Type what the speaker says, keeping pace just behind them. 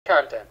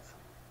Contents.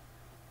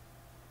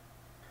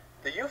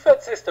 The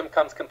UFED system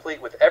comes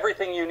complete with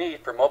everything you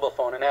need for mobile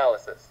phone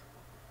analysis.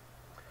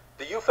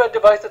 The UFED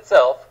device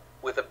itself,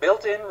 with a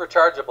built-in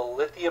rechargeable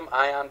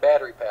lithium-ion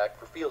battery pack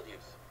for field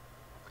use.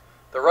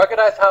 The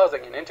ruggedized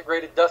housing and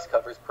integrated dust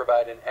covers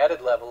provide an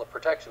added level of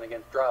protection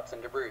against drops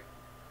and debris.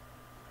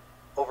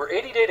 Over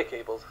 80 data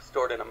cables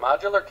stored in a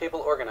modular cable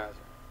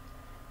organizer.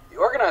 The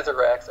organizer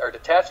racks are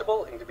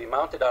detachable and can be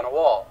mounted on a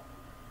wall.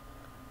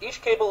 Each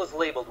cable is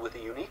labeled with a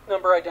unique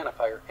number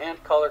identifier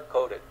and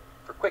color-coded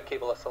for quick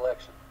cable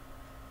selection.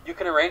 You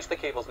can arrange the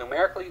cables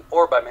numerically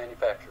or by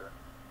manufacturer.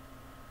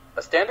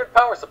 A standard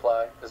power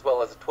supply, as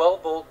well as a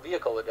 12-volt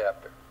vehicle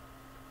adapter.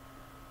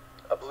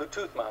 A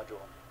Bluetooth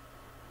module.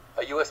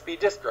 A USB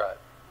disk drive.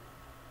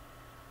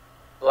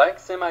 Blank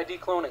SIM ID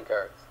cloning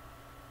cards.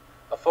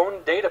 A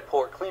phone data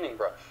port cleaning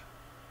brush.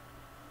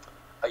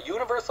 A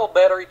universal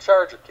battery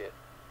charger kit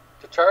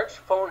to charge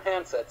phone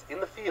handsets in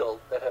the field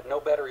that have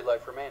no battery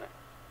life remaining.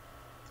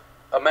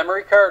 A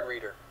memory card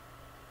reader.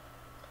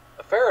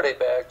 A Faraday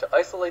bag to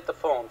isolate the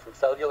phone from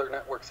cellular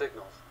network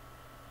signals.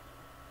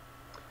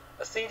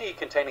 A CD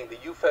containing the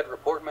UFED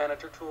Report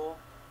Manager tool,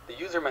 the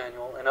user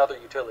manual, and other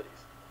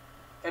utilities,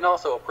 and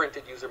also a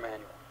printed user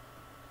manual.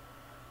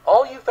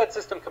 All UFED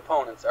system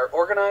components are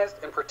organized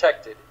and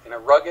protected in a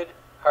rugged,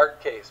 hard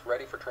case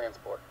ready for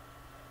transport.